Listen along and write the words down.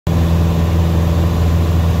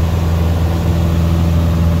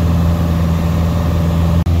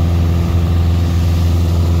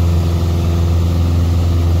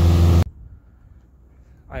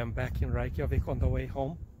Reykjavik on the way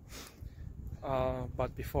home.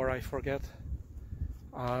 But before I forget,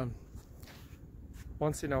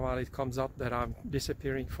 once in a while it comes up that I'm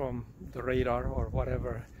disappearing from the radar or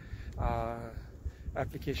whatever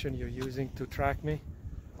application you're using to track me.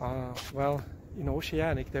 Well, in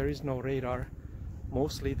Oceanic there is no radar.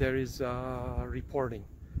 Mostly there is reporting.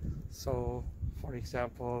 So for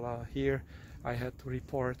example, here I had to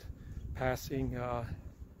report passing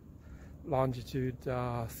longitude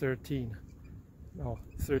 13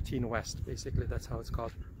 west, basically that's how it's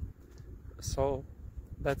called. So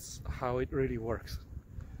that's how it really works.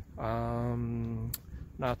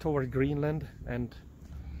 Now toward Greenland and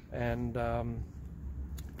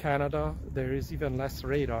Canada there is even less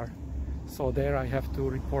radar, so there I have to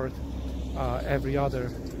report every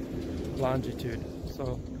other longitude.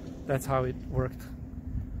 So that's how it worked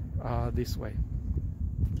this way.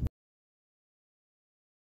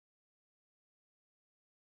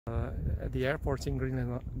 The airports in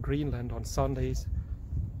Greenland on Sundays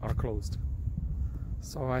are closed,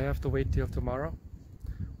 so I have to wait till tomorrow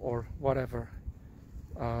or whatever,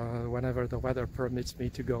 whenever the weather permits me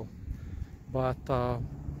to go. But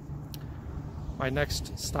my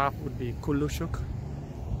next stop would be Kulusuk,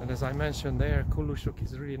 and as I mentioned there, Kulusuk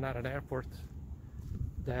is really not an airport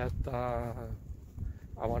that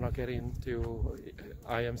I want to get into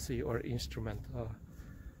IMC or instrument.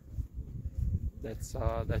 That's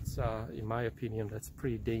in my opinion, that's a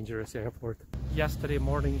pretty dangerous airport. Yesterday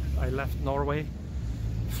morning I left Norway,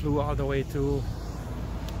 flew all the way to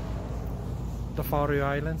the Faroe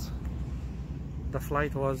Islands. The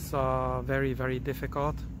flight was very, very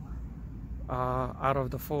difficult. Out of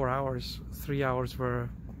the 4 hours, 3 hours were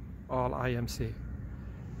all IMC.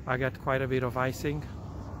 I got quite a bit of icing.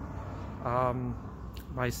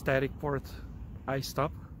 My static port iced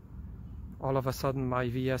up. All of a sudden my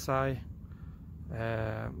VSI,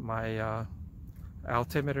 my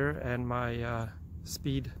altimeter and my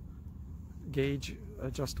speed gauge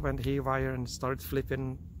just went haywire and started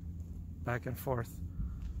flipping back and forth.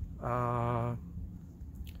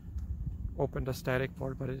 Opened the static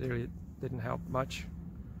port, but it really didn't help much.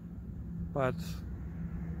 But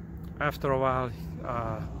after a while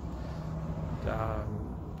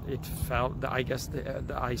it fell, I guess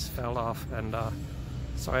the ice fell off, and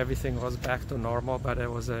so everything was back to normal. But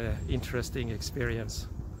it was an interesting experience.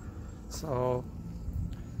 So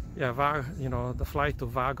yeah, you know, the flight to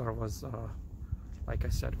Vagar was like I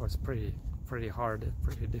said, was pretty hard,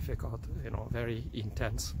 pretty difficult, you know, very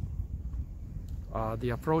intense.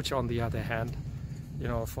 The approach, on the other hand, you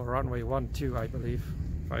know, for runway 12, I believe,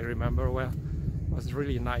 if I remember well, was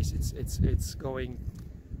really nice. It's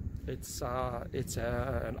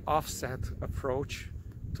an offset approach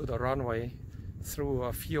to the runway through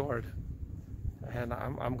a fjord, and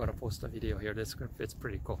I'm gonna post a video here. It's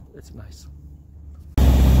pretty cool. It's nice.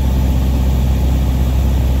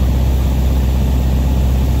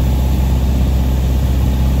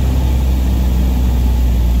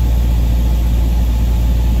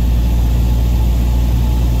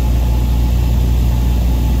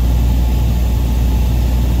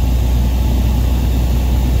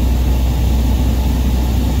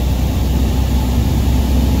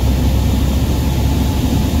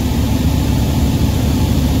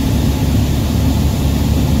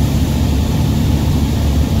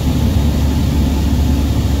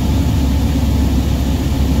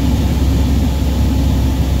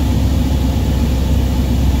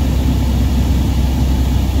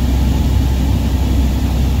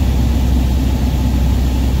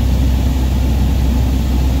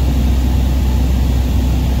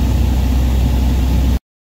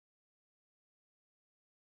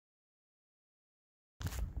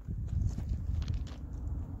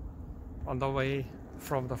 On the way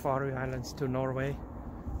from the Faroe Islands to Norway,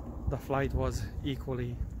 the flight was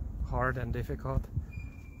equally hard and difficult,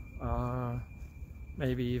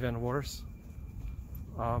 maybe even worse.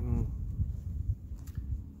 From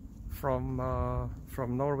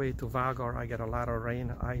Norway to Vagar I get a lot of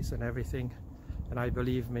rain, ice and everything, and I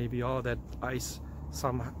believe maybe all that ice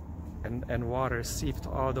and water seeped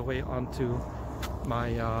all the way onto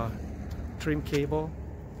my trim cable.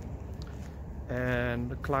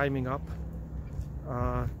 And climbing up,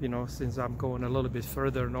 you know, since I'm going a little bit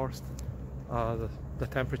further north, the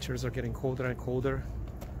temperatures are getting colder and colder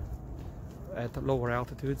at lower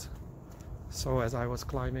altitudes. So as I was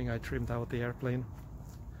climbing, I trimmed out the airplane,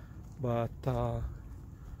 but I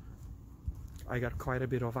got quite a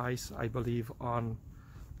bit of ice, I believe, on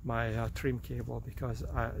my trim cable, because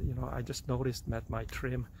you know, I just noticed that my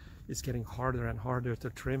trim is getting harder and harder to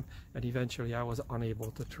trim, and eventually I was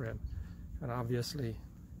unable to trim. And obviously,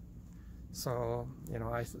 So, you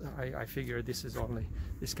know, I figured this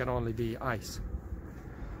can only be ice.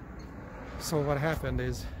 So what happened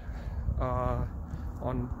is,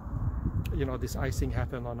 this icing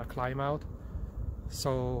happened on a climb out.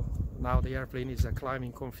 So now the airplane is a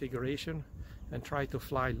climbing configuration, and try to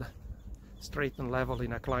fly straight and level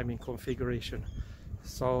in a climbing configuration.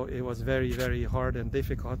 So it was very, very hard and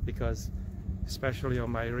difficult, because especially on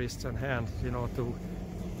my wrists and hands, you know, to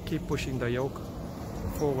keep pushing the yoke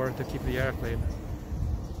forward to keep the airplane.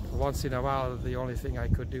 Once in a while, the only thing I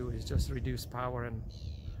could do is just reduce power and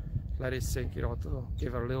let it sink, you know, to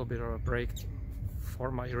give a little bit of a break for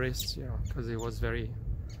my wrists, you know, because it was very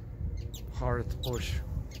hard to push.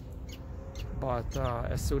 But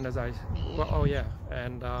as soon as I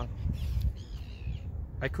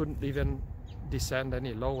couldn't even descend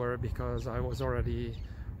any lower, because I was already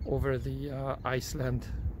over the Iceland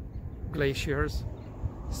glaciers.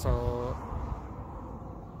 So,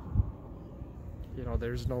 you know,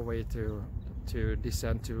 there's no way to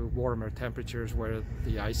descend to warmer temperatures where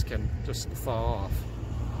the ice can just thaw off.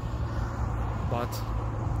 But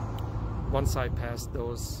once I passed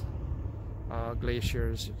those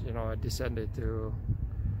glaciers, you know, I descended to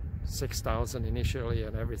 6,000 initially,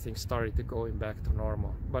 and everything started to going back to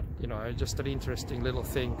normal. But, you know, just an interesting little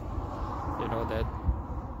thing, you know, that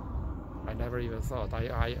I never even thought.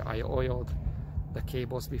 I oiled the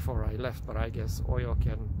cables before I left, but I guess oil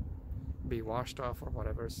can be washed off or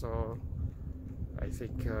whatever, so I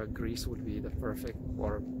think grease would be the perfect,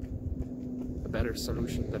 or a better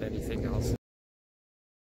solution than anything else.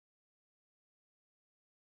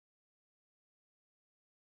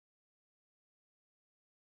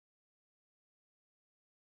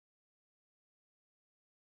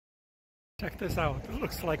 Check this out, it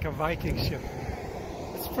looks like a Viking ship.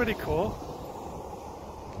 It's pretty cool.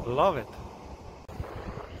 Love it.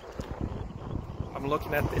 I'm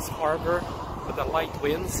looking at this harbor with the light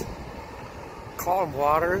winds, calm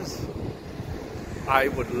waters. I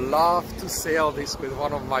would love to sail this with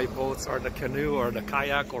one of my boats, or the canoe or the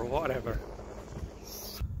kayak or whatever.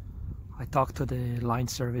 I talked to the line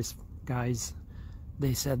service guys.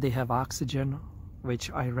 They said they have oxygen, which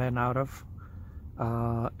I ran out of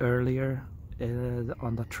earlier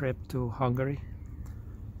on the trip to Hungary,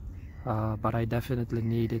 but I definitely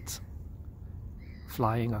need it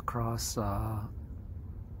flying across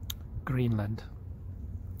Greenland.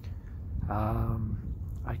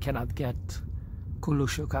 I cannot get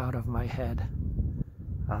Kulusuk out of my head.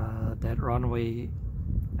 That runway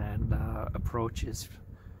and approach is,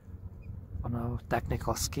 on a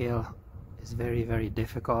technical scale, is very, very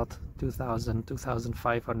difficult.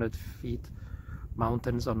 2,500 feet,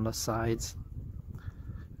 mountains on the sides.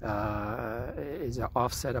 Is an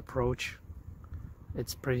offset approach.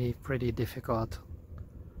 It's pretty difficult,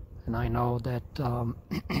 and I know that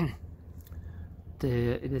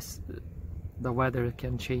the weather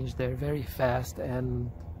can change there very fast,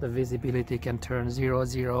 and the visibility can turn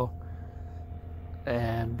 0-0,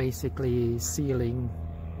 and basically ceiling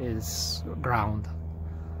is ground.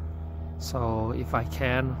 So if I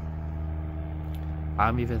can,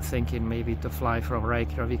 I'm even thinking maybe to fly from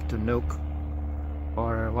Reykjavik to Nuuk,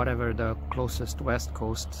 or whatever the closest west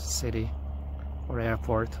coast city or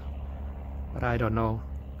airport, but I don't know.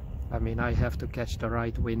 I mean, I have to catch the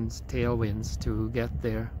right winds, tailwinds, to get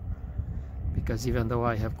there, because even though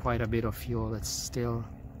I have quite a bit of fuel, it's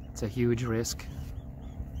a huge risk.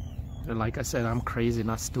 And like I said, I'm crazy,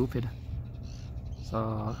 not stupid,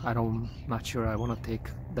 so not sure I want to take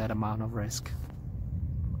that amount of risk.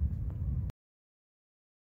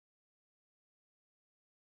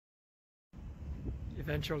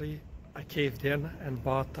 Eventually I caved in and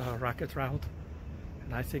bought a rocket route,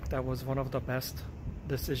 and I think that was one of the best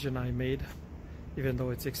decisions I made, even though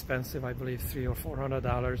it's expensive. I believe $300 or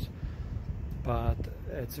 $400, but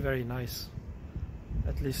it's very nice,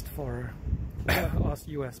 at least for us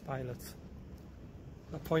US pilots.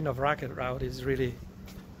 The point of rocket route is really,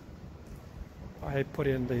 I put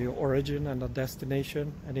in the origin and the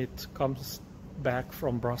destination, and it comes back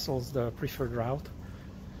from Brussels, the preferred route,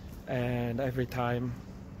 and every time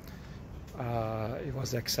it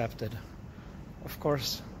was accepted. Of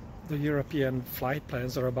course, the European flight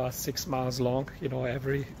plans are about 6 miles long, you know,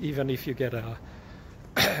 even if you get a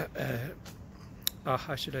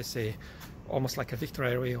how should I say, almost like a Victor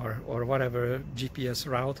Airway or whatever GPS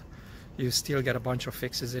route, you still get a bunch of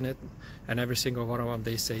fixes in it, and every single one of them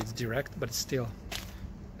they say it's direct, but still,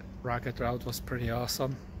 rocket route was pretty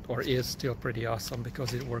awesome, or is still pretty awesome,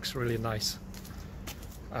 because it works really nice.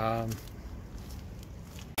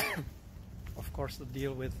 Of course, the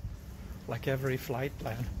deal with, like every flight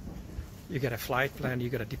plan, you get a flight plan, you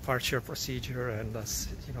get a departure procedure, and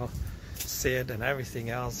you know, SID and everything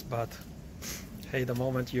else, but hey, the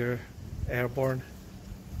moment you're airborne,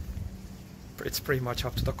 it's pretty much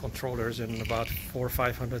up to the controllers. And about 400 or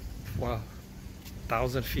 500, well,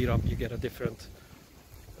 1,000 feet up, you get a different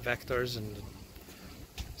vectors, and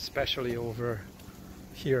especially over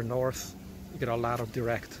here north, you get a lot of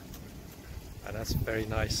direct, and that's very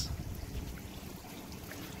nice.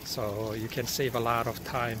 So you can save a lot of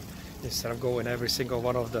time instead of going every single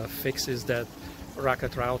one of the fixes that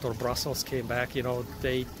Rocket Route or Brussels came back. You know,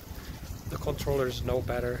 the controllers know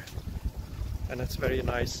better, and it's very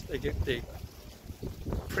nice. They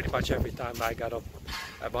pretty much every time I got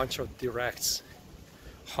a bunch of directs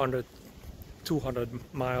 100,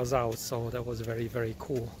 200 miles out, so that was very, very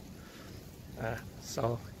cool.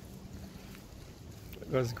 So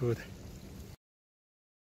it was good.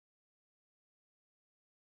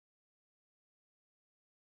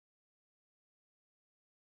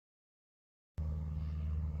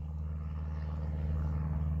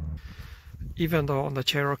 Even though on the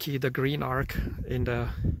Cherokee the green arc in the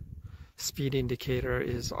speed indicator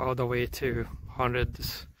is all the way to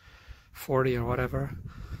 140 or whatever,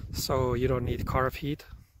 so you don't need carb heat,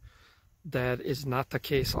 that is not the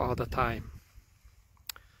case all the time.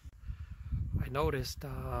 I noticed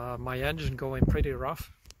my engine going pretty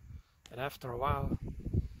rough, and after a while,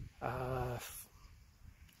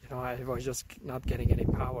 you know, I was just not getting any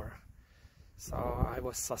power. So I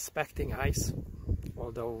was suspecting ice,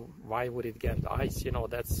 although why would it get ice? You know,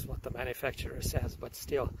 that's what the manufacturer says, but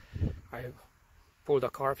still, I pulled the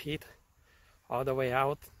carb heat all the way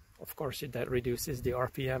out. Of course, that reduces the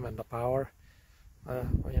RPM and the power.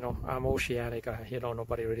 You know, I'm oceanic, you know,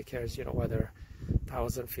 nobody really cares, you know, whether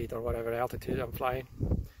 1,000 feet or whatever altitude I'm flying.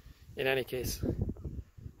 In any case,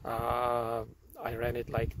 I ran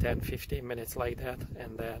it like 10-15 minutes like that,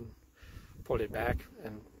 and then pulled it back,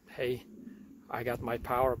 and hey, I got my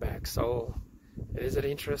power back. So it is an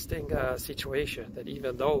interesting situation that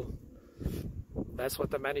even though that's what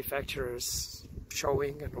the manufacturer's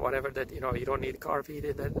showing and whatever, that, you know, you don't need carb heat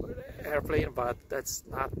in an airplane, but that's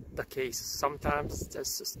not the case. Sometimes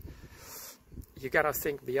that's just, you gotta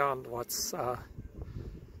think beyond what's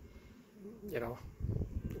you know,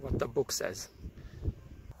 what the book says.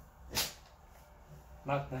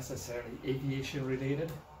 Not necessarily aviation related,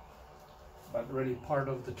 but really part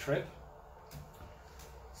of the trip.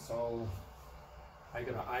 So I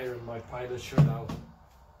gotta iron my pilot shirt out.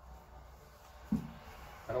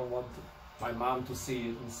 I don't want my mom to see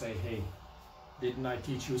it and say, hey, didn't I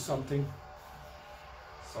teach you something?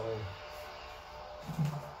 So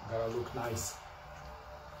gotta look nice.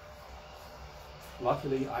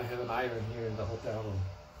 Luckily I have an iron here in the hotel room.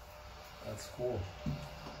 That's cool.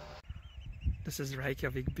 This is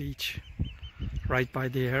Reykjavik beach, right by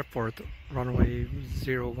the airport, runway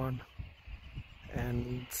 01.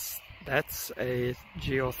 And that's a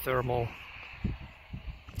geothermal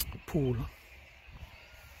pool.